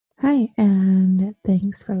Hi, and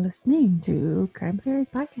thanks for listening to Crime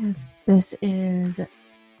Theories Podcast. This is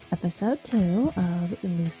episode 2 of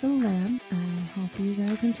Elisa Lam. I hope you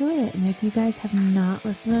guys enjoy it. And if you guys have not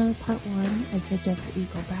listened to part 1, I suggest that you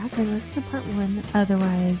go back and listen to part 1.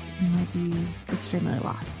 Otherwise, you might be extremely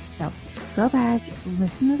lost. So go back,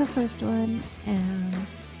 listen to the first one, and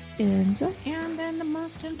enjoy. And then the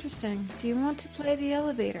most interesting. Do you want to play the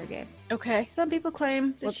elevator game? Okay. Some people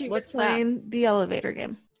claim that she was what's playing the elevator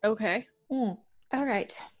game. Okay. All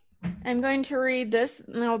right. I'm going to read this.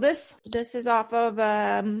 Now, this is off of,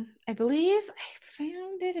 I believe I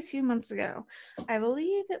found it a few months ago. I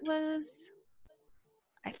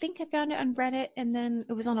think I found it on Reddit, and then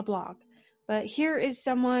it was on a blog. But here is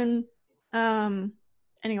someone,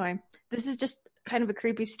 anyway, this is just kind of a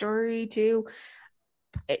creepy story, too.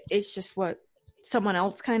 It's just what someone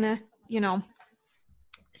else kind of,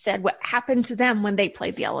 said what happened to them when they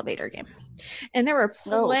played the elevator game. And there were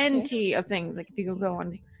plenty of things, like if you go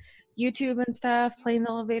on YouTube and stuff, playing the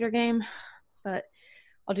elevator game. But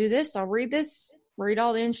I'll do this. I'll read this, read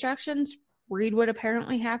all the instructions, read what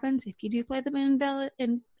apparently happens if you do play the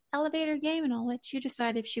in elevator game, and I'll let you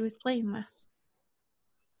decide if she was playing this.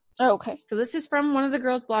 Oh, okay. So this is from one of the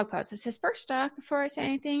girls' blog posts. It says, first off, before I say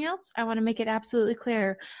anything else, I want to make it absolutely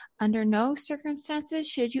clear. Under no circumstances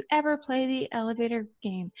should you ever play the elevator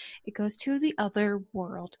game. It goes to the other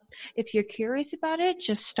world. If you're curious about it,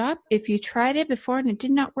 just stop. If you tried it before and it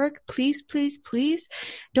did not work, please, please, please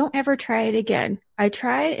don't ever try it again. I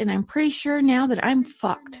tried, and I'm pretty sure now that I'm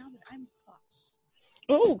fucked.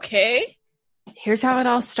 Okay. Here's how it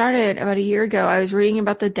all started. About a year ago, I was reading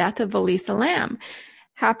about the death of Elisa Lam.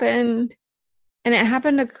 I happened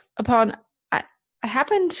to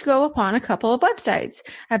go upon a couple of websites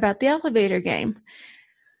about the elevator game,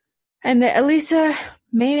 and that Elisa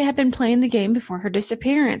may have been playing the game before her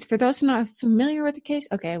disappearance. For those not familiar with the case,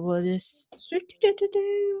 okay, we'll just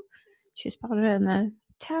she spotted in the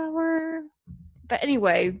tower, but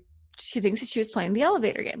anyway, she thinks that she was playing the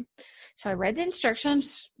elevator game. So I read the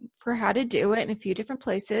instructions for how to do it in a few different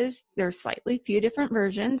places. There's slightly few different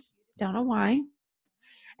versions. Don't know why.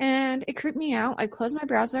 And it creeped me out. I closed my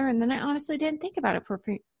browser, and then I honestly didn't think about it for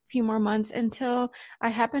a few more months until I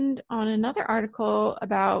happened on another article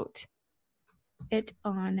about it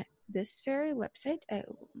on this very website. I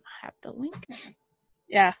have the link.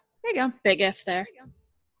 Yeah. There you go. Big F there.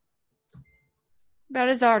 That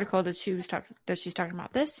is the article that she's talking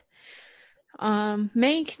about. This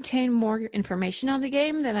may contain more information on the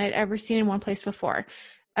game than I'd ever seen in one place before.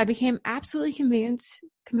 I became absolutely convinced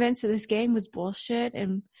that this game was bullshit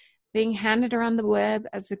and being handed around the web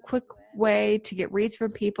as a quick way to get reads from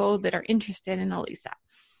people that are interested in Elisa.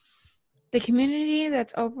 The community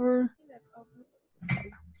that's over...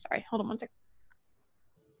 Sorry, hold on one second.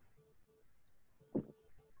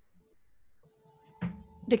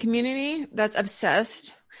 The community that's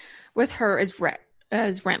obsessed with her is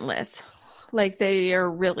rentless. Like, they are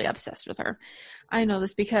really obsessed with her. I know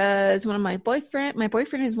this because my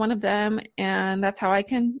boyfriend is one of them, and that's how I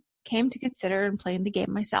came to consider playing the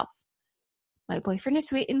game myself. My boyfriend is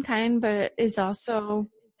sweet and kind, but is also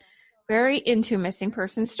very into missing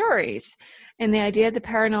person stories and the idea of the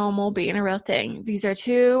paranormal being a real thing. These are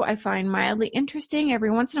two I find mildly interesting every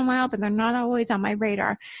once in a while, but they're not always on my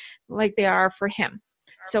radar like they are for him.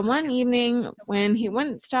 So one evening, when he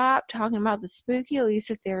wouldn't stop talking about the spooky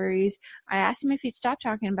Elisa theories, I asked him if he'd stop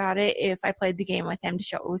talking about it if I played the game with him to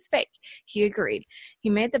show it was fake. He agreed. He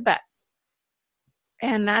made the bet.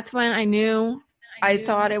 And that's when I knew I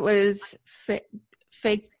thought it was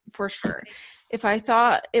fake for sure. If I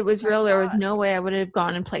thought it was real, there was no way I would have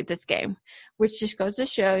gone and played this game, which just goes to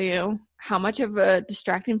show you how much of a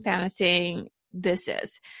distracting fantasy this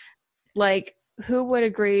is. Like, who would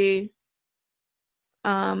agree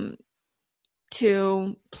to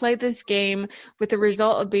play this game with the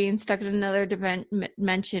result of being stuck in another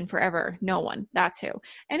dimension forever? No one. That's who.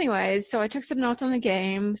 Anyways, so I took some notes on the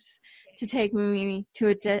games to take me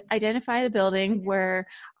to identify the building where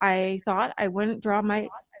I thought I wouldn't draw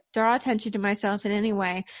attention to myself in any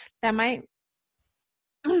way that might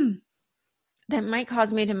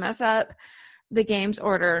cause me to mess up the game's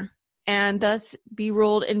order and thus be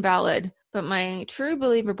ruled invalid. But my true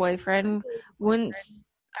believer boyfriend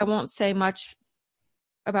I won't say much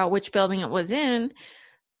about which building it was in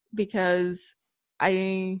because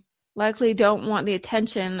I likely don't want the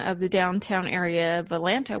attention of the downtown area of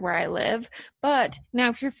Atlanta where I live. But now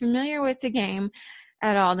if you're familiar with the game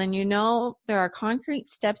at all, then you know there are concrete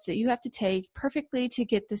steps that you have to take perfectly to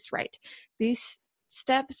get this right. These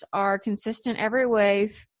steps are consistent every way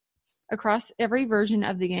across every version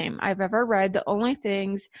of the game I've ever read. The only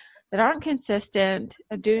things that aren't consistent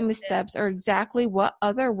of doing the steps are exactly what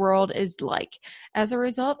other world is like. As a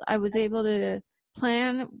result, I was able to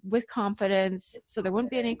plan with confidence so there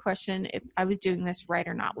wouldn't be any question if I was doing this right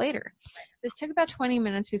or not later. This took about 20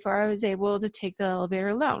 minutes before I was able to take the elevator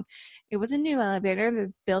alone. It was a new elevator.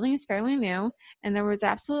 The building is fairly new, and there was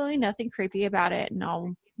absolutely nothing creepy about it.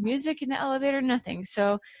 No music in the elevator, nothing.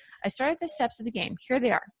 So I started the steps of the game. Here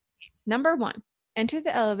they are. Number 1, enter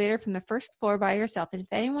the elevator from the first floor by yourself. And if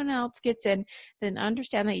anyone else gets in, then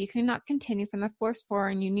understand that you cannot continue from the first floor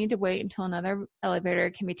and you need to wait until another elevator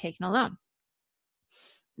can be taken alone.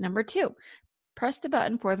 Number 2, press the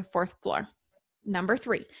button for the 4th floor. Number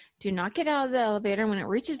 3, do not get out of the elevator when it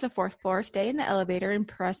reaches the 4th floor. Stay in the elevator and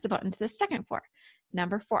press the button to the 2nd floor.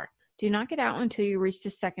 Number 4, do not get out until you reach the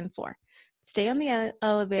 2nd floor. Stay on the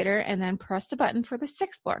elevator and then press the button for the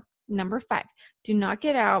 6th floor. Number 5, do not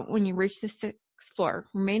get out when you reach the 6th floor.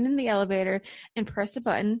 Remain in the elevator and press the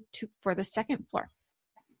button for the 2nd floor.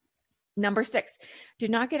 Number 6, do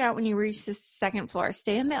not get out when you reach the 2nd floor.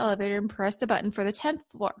 Stay in the elevator and press the button for the 10th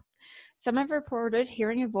floor. Some have reported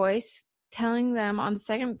hearing a voice telling them on the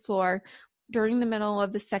 2nd floor during the middle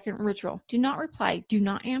of the 2nd ritual. Do not reply. Do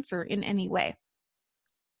not answer in any way.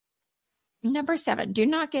 Number 7, do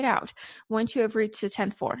not get out once you have reached the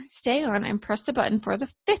 10th floor. Stay on and press the button for the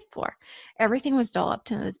 5th floor. Everything was dull up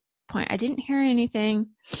to this point. I didn't hear anything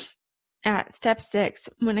at step 6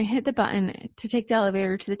 when I hit the button to take the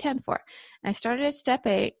elevator to the 10th floor. I started at step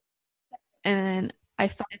 8 and I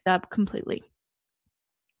fucked up completely.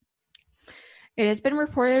 It has been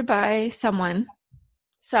reported by some,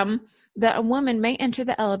 that a woman may enter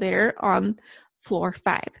the elevator on floor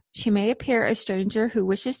 5. She may appear a stranger who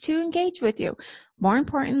wishes to engage with you. More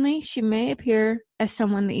importantly, she may appear as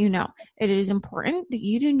someone that you know. It is important that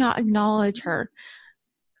you do not acknowledge her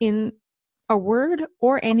in a word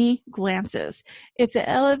or any glances. If the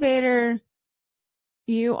elevator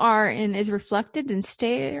you are in is reflected, then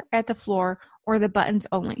stare at the floor or the buttons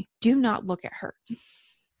only. Do not look at her.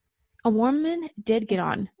 A woman did get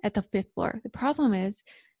on at the 5th floor. The problem is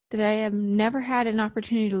that I have never had an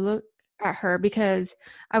opportunity to look at her because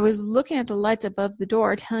I was looking at the lights above the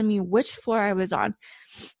door telling me which floor I was on.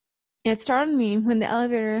 And it startled me when the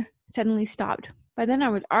elevator suddenly stopped. By then I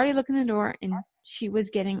was already looking at the door and she was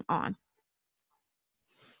getting on.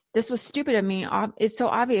 This was stupid of me. It's so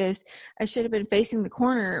obvious. I should have been facing the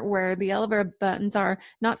corner where the elevator buttons are,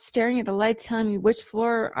 not staring at the lights telling me which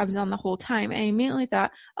floor I was on the whole time. I immediately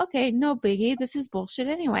thought, okay, no biggie. This is bullshit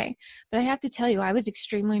anyway. But I have to tell you, I was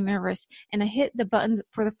extremely nervous and I hit the buttons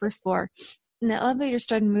for the 1st floor and the elevator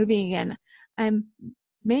started moving again. I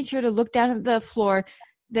made sure to look down at the floor.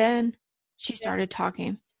 Then she started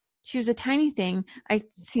talking. She was a tiny thing.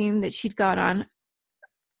 I'd seen that she'd got on.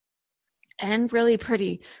 And really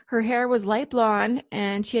pretty. Her hair was light blonde,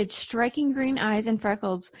 and she had striking green eyes and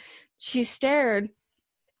freckles. She stared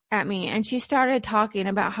at me, and she started talking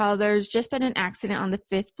about how there's just been an accident on the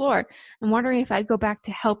 5th floor, and wondering if I'd go back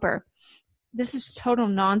to help her. This is total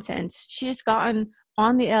nonsense. She just gotten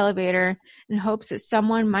on the elevator in hopes that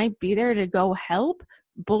someone might be there to go help?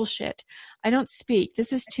 Bullshit. I don't speak.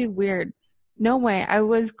 This is too weird. No way. I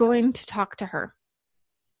was going to talk to her.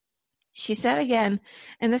 She said again,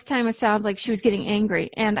 and this time it sounds like she was getting angry,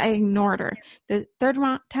 and I ignored her. The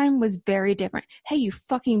 3rd time was very different. Hey, you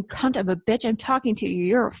fucking cunt of a bitch, I'm talking to you.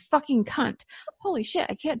 You're a fucking cunt. Holy shit,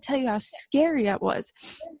 I can't tell you how scary that was.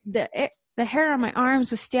 The hair on my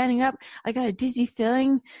arms was standing up. I got a dizzy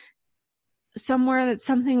feeling somewhere that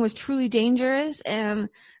something was truly dangerous, and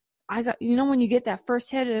I got, when you get that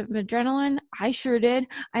first hit of adrenaline? I sure did.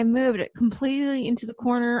 I moved completely into the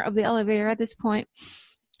corner of the elevator at this point.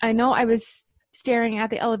 I know I was staring at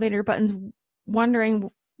the elevator buttons, wondering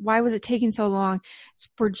why was it taking so long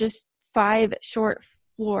for just 5 short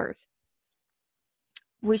floors.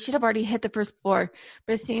 We should have already hit the 1st floor,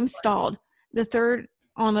 but it seemed stalled.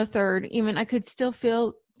 On the 3rd, even I could still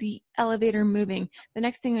feel the elevator moving. The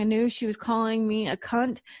next thing I knew, she was calling me a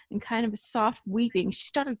cunt and kind of a soft weeping. She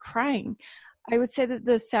started crying. I would say that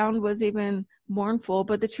the sound was even mournful,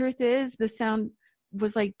 but the truth is the sound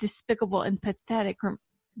was like despicable and pathetic.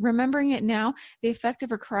 Remembering it now, the effect of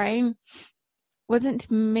her crying wasn't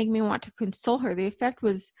to make me want to console her. The effect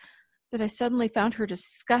was that I suddenly found her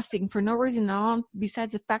disgusting for no reason at all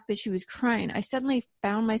besides the fact that she was crying. I suddenly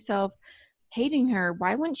found myself hating her.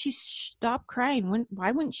 Why wouldn't she stop crying?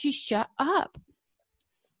 Why wouldn't she shut up?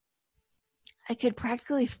 I could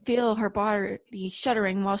practically feel her body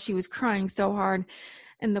shuddering while she was crying so hard.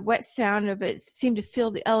 and the wet sound of it seemed to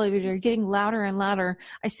fill the elevator, getting louder and louder.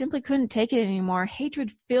 I simply couldn't take it anymore.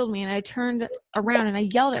 Hatred filled me, and I turned around and I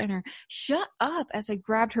yelled at her, "Shut up!" as I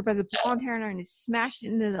grabbed her by the blonde hair and I smashed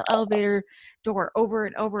it into the elevator door over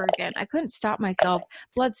and over again. I couldn't stop myself.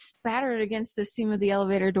 Blood spattered against the seam of the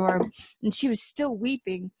elevator door, and she was still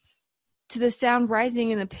weeping, to the sound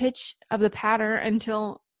rising in the pitch of the patter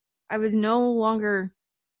until I was no longer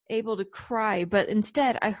able to cry, but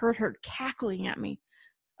instead I heard her cackling at me.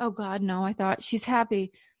 Oh God, no, I thought. She's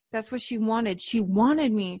happy. That's what she wanted. She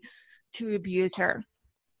wanted me to abuse her.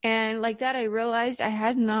 And like that, I realized I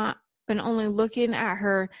had not been only looking at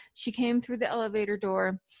her. She came through the elevator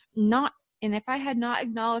door, and if I had not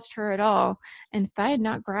acknowledged her at all, and if I had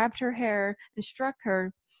not grabbed her hair and struck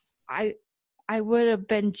her, I would have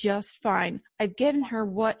been just fine. I've given her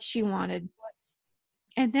what she wanted.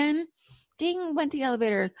 And then, ding, went the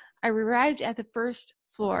elevator. I arrived at the first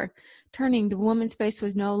floor. Turning, the woman's face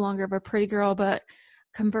was no longer of a pretty girl, but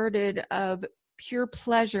converted of pure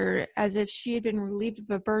pleasure, as if she had been relieved of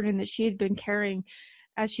a burden that she had been carrying.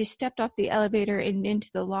 As she stepped off the elevator and into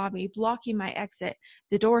the lobby, blocking my exit,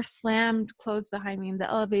 the door slammed closed behind me, and the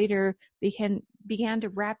elevator began to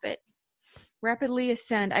rapidly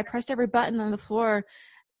ascend. I pressed every button on the floor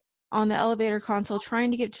on the elevator console,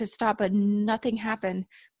 trying to get it to stop, but nothing happened.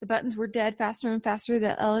 The buttons were dead. Faster and faster,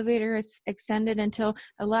 the elevator ascended until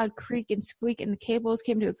a loud creak and squeak, and the cables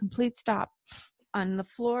came to a complete stop. On the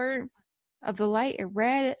floor of the light, it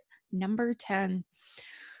read number 10.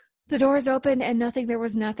 The doors opened, and there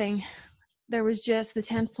was nothing. There was just the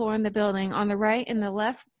 10th floor in the building. On the right and the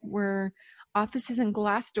left were offices and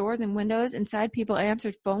glass doors and windows. Inside, people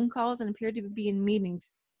answered phone calls and appeared to be in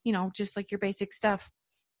meetings. Just like your basic stuff.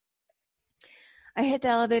 I hit the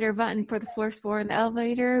elevator button for the first floor, and the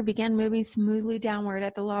elevator began moving smoothly downward.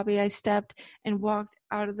 At the lobby, I stepped and walked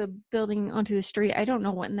out of the building onto the street. I don't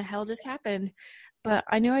know what in the hell just happened, but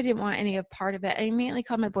I knew I didn't want any part of it. I immediately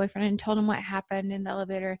called my boyfriend and told him what happened in the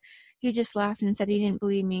elevator. He just laughed and said he didn't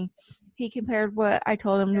believe me. He compared what I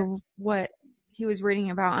told him to what he was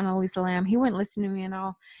reading about on Elisa Lam. He wouldn't listen to me at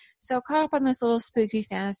all. So caught up on this little spooky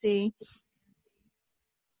fantasy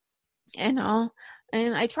and all.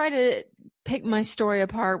 And I try to pick my story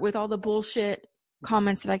apart with all the bullshit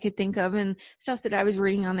comments that I could think of and stuff that I was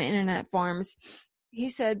reading on the internet forums. He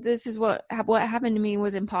said this is what happened to me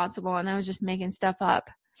was impossible, and I was just making stuff up.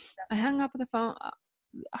 I hung up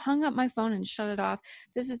my phone and shut it off.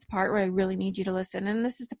 This is the part where I really need you to listen, and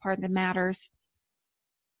this is the part that matters.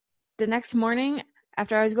 The next morning,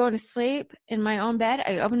 after I was going to sleep in my own bed,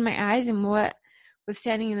 I opened my eyes, and what was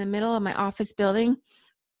standing in the middle of my office building,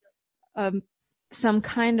 some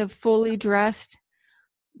kind of fully dressed,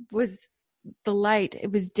 was the light.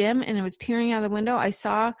 It was dim and it was peering out of the window. I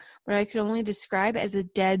saw what I could only describe as a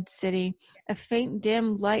dead city. A faint,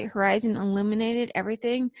 dim light horizon illuminated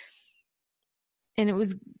everything, and it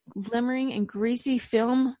was glimmering in greasy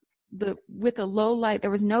film with a low light.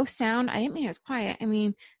 There was no sound. I didn't mean it was quiet. I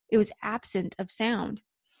mean, it was absent of sound.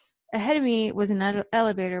 Ahead of me was an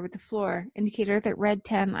elevator with the floor indicator that read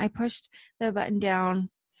 10. I pushed the button down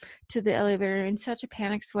to the elevator, and such a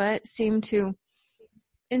panic sweat seemed to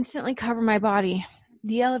instantly cover my body.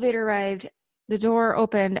 The elevator arrived. The door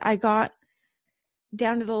opened. I got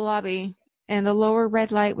down to the lobby, and the lower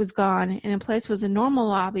red light was gone, and in place was a normal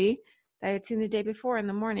lobby that I had seen the day before in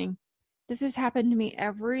the morning. This has happened to me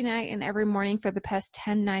every night and every morning for the past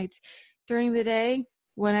 10 nights. During the day,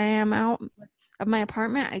 when I am out of my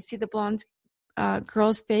apartment, I see the blonde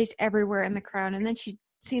girl's face everywhere in the crowd, and then she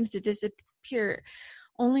seems to disappear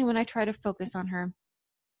only when I try to focus on her.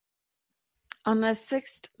 On the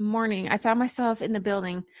 6th morning, I found myself in the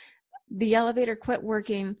building. The elevator quit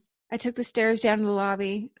working. I took the stairs down to the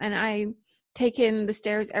lobby, and I've taken the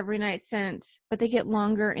stairs every night since, but they get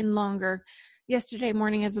longer and longer. Yesterday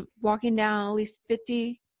morning, as I was walking down at least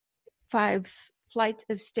 55 flights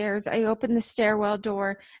of stairs, I opened the stairwell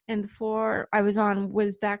door, and the floor I was on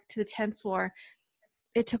was back to the 10th floor.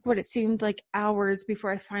 It took what it seemed like hours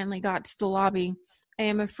before I finally got to the lobby. I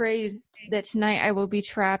am afraid that tonight I will be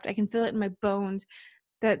trapped. I can feel it in my bones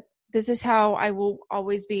that this is how I will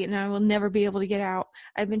always be, and I will never be able to get out.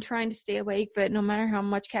 I've been trying to stay awake, but no matter how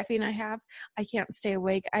much caffeine I have, I can't stay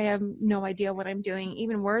awake. I have no idea what I'm doing.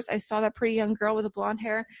 Even worse, I saw that pretty young girl with the blonde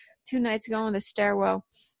hair 2 nights ago in the stairwell,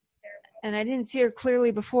 and I didn't see her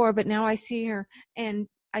clearly before, but now I see her, and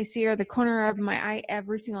I see her at the corner of my eye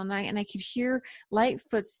every single night, and I could hear light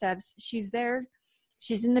footsteps. She's there.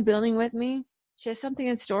 She's in the building with me. She has something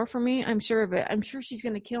in store for me. I'm sure of it. I'm sure she's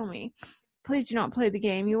going to kill me. Please do not play the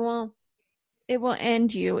game. It will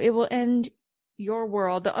end you. It will end your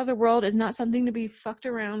world. The other world is not something to be fucked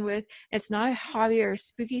around with. It's not a hobby or a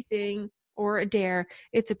spooky thing or a dare.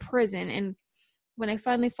 It's a prison. And when I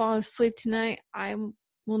finally fall asleep tonight, I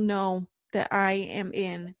will know that I am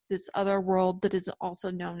in this other world that is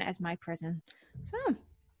also known as my prison. So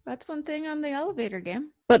that's one thing on the elevator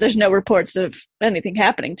game. But there's no reports of anything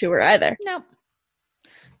happening to her either. Nope.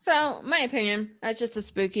 So, my opinion, that's just a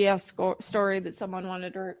spooky ass story that someone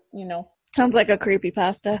wanted to, Sounds like a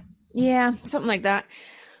creepypasta. Yeah, something like that.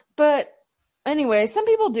 But anyway, some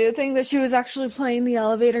people do think that she was actually playing the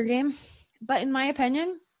elevator game. But in my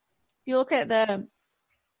opinion, if you look at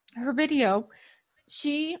her video,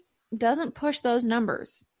 she doesn't push those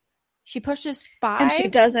numbers. She pushes 5 And she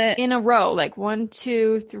doesn't in a row, like 1,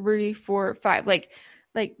 2, 3, 4, 5, like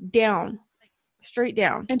down, straight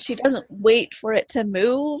down. And she doesn't wait for it to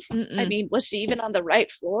move. Mm-mm. I mean, was she even on the right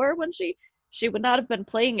floor when she would not have been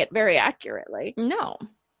playing it very accurately? No.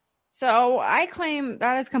 So I claim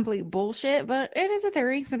that is complete bullshit, but it is a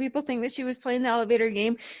theory. Some people think that she was playing the elevator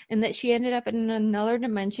game and that she ended up in another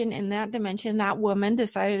dimension. In that dimension, that woman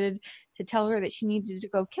decided to tell her that she needed to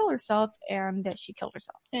go kill herself and that she killed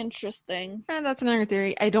herself. Interesting. And that's another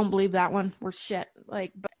theory. I don't believe that one. We're shit.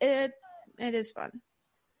 But it is fun.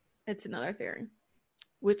 It's another theory.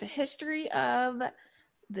 With the history of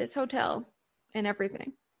this hotel and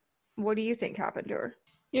everything, what do you think happened to her?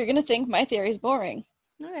 You're going to think my theory's boring.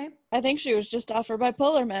 Okay. I think she was just off her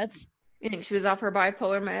bipolar meds. You think she was off her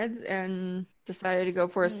bipolar meds and decided to go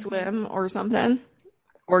for a swim or something?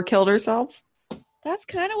 Or killed herself? That's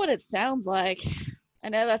kind of what it sounds like. I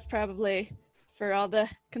know that's probably, for all the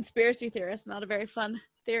conspiracy theorists, not a very fun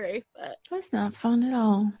theory, but... That's not fun at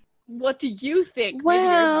all. What do you think? Well, maybe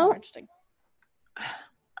yours is more interesting.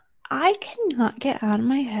 I cannot get out of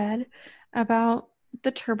my head about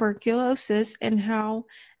the tuberculosis and how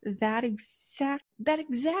that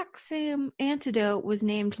exact same antidote was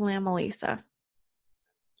named Lam Elisa.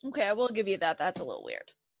 Okay, I will give you that. That's a little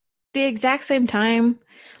weird. The exact same timeline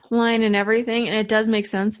and everything, and it does make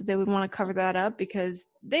sense that they would want to cover that up because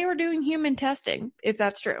they were doing human testing, if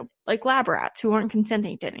that's true. Like lab rats who aren't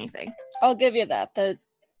consenting to anything. I'll give you that. I don't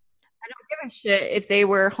give a shit if they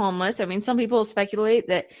were homeless. I mean, some people speculate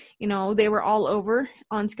that, they were all over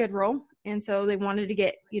on Skid Row, and so they wanted to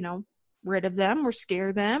get, rid of them or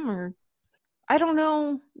scare them, or I don't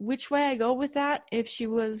know which way I go with that. If she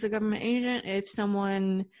was a government agent, if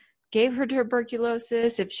someone gave her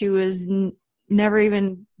tuberculosis, if she was never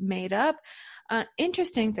even made up.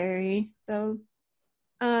 Interesting theory, though.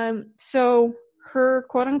 So her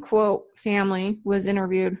quote-unquote family was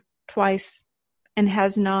interviewed twice and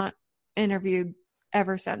has not interviewed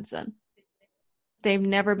ever since then. They've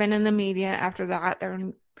never been in the media after that.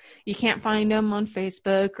 You can't find them on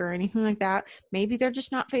Facebook or anything like that. Maybe they're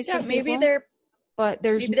just not Facebook people. Maybe they're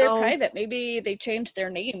private. Maybe they changed their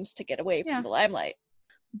names to get away from the limelight.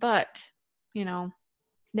 But,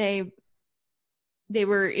 they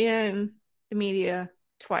were in the media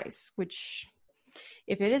twice, which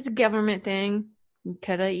if it is a government thing, you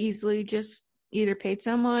could have easily just either paid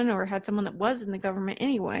someone or had someone that was in the government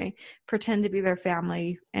anyway pretend to be their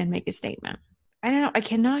family and make a statement. I don't know. I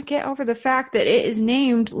cannot get over the fact that it is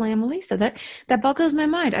named Lam Elisa. That boggles my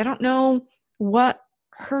mind. I don't know what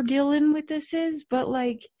her dealing with this is, but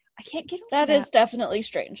I can't get over that. That is definitely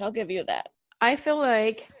strange. I'll give you that. I feel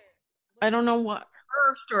like I don't know what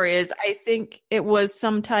her story is. I think it was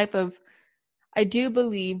I do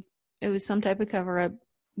believe it was some type of cover-up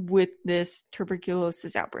with this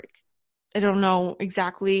tuberculosis outbreak. I don't know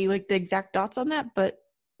exactly the exact dots on that, but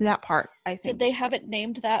that part, I think. Did they have it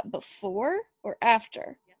named that before or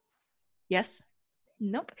after? Yes.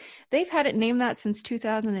 Nope. They've had it named that since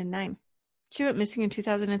 2009. She went missing in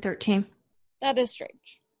 2013. That is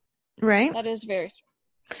strange. Right? That is very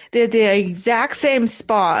strange. The exact same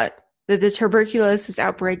spot that the tuberculosis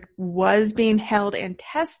outbreak was being held and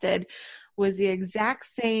tested was the exact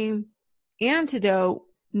same antidote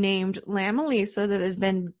named Lam Elisa that has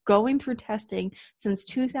been going through testing since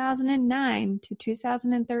 2009 to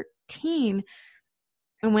 2013.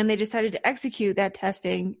 And when they decided to execute that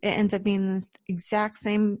testing, it ends up being this exact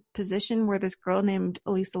same position where this girl named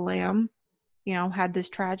Elisa Lam, had this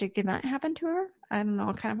tragic event happen to her. I don't know.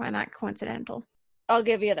 I kind of find that coincidental. I'll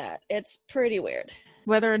give you that. It's pretty weird.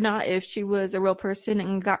 Whether or not if she was a real person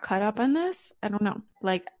and got caught up on this, I don't know.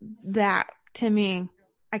 That, to me,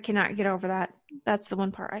 I cannot get over that. That's the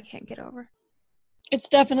one part I can't get over. It's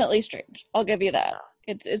definitely strange. I'll give you that.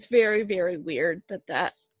 It's very, very weird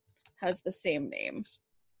that has the same name.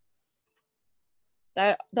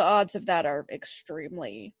 That the odds of that are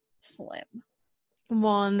extremely slim.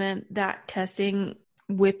 Well, and then that testing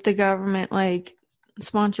with the government,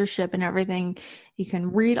 sponsorship and everything. You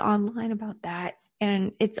can read online about that,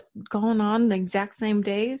 and it's going on the exact same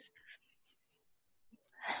days.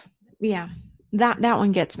 Yeah, that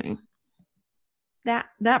one gets me.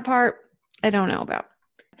 That part I don't know about.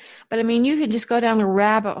 But I mean, you could just go down a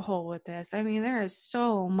rabbit hole with this. I mean, there is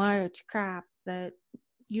so much crap that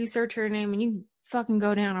you search her name and you fucking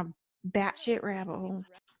go down a batshit rabbit hole.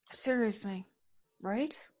 Seriously,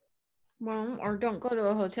 right? Well, or don't go to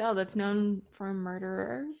a hotel that's known for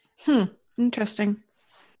murderers. Interesting.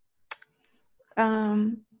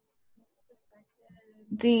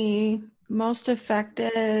 The most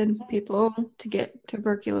affected people to get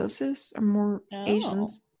tuberculosis are more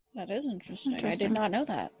Asians. That is interesting. I did not know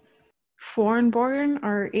that. Foreign-born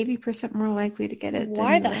are 80% more likely to get it.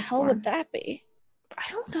 Why the hell would that be? I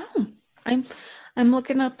don't know. I'm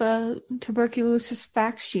looking up tuberculosis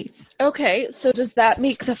fact sheets. Okay, so does that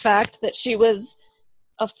make the fact that she was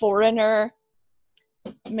a foreigner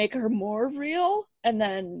make her more real, and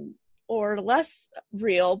then or less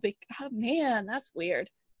real? Oh, man, that's weird.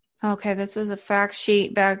 Okay, this was a fact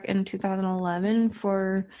sheet back in 2011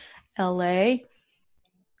 for LA,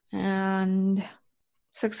 and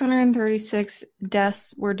 636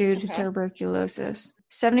 deaths were due to tuberculosis.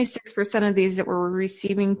 76% of these that were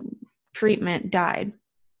receiving treatment died.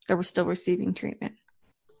 They were still receiving treatment.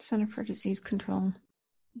 Center for Disease Control.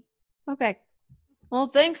 Okay. Well,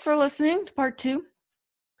 thanks for listening to part 2.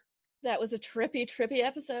 That was a trippy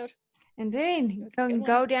episode. Indeed.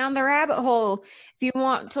 Go down the rabbit hole. If you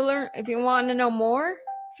want to know more,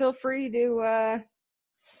 feel free to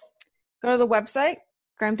go to the website,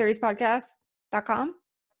 crimetheoriespodcast.com,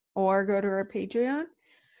 or go to our Patreon.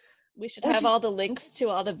 We should have all the links to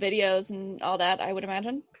all the videos and all that, I would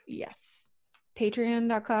imagine. Yes.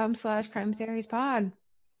 Patreon.com/crimetheoriespod.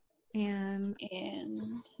 And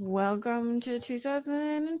welcome to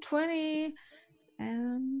 2020.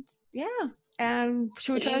 And yeah. And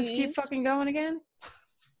should we try to keep fucking going again?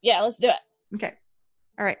 Yeah, let's do it. Okay.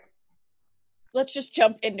 All right. Let's just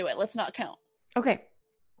jump into it. Let's not count. Okay.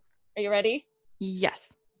 Are you ready?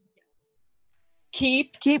 Yes.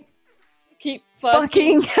 Keep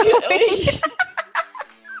fucking going.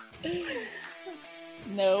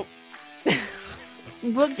 Nope.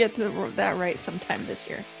 We'll get that right sometime this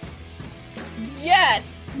year.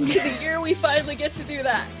 Yes! The year we finally get to do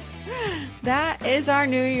that. That is our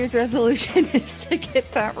New Year's resolution, is to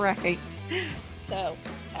get that right. So,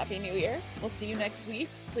 Happy New Year. We'll see you next week.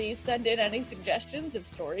 Please send in any suggestions of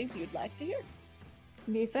stories you'd like to hear.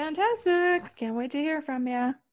 Be fantastic. Can't wait to hear from you.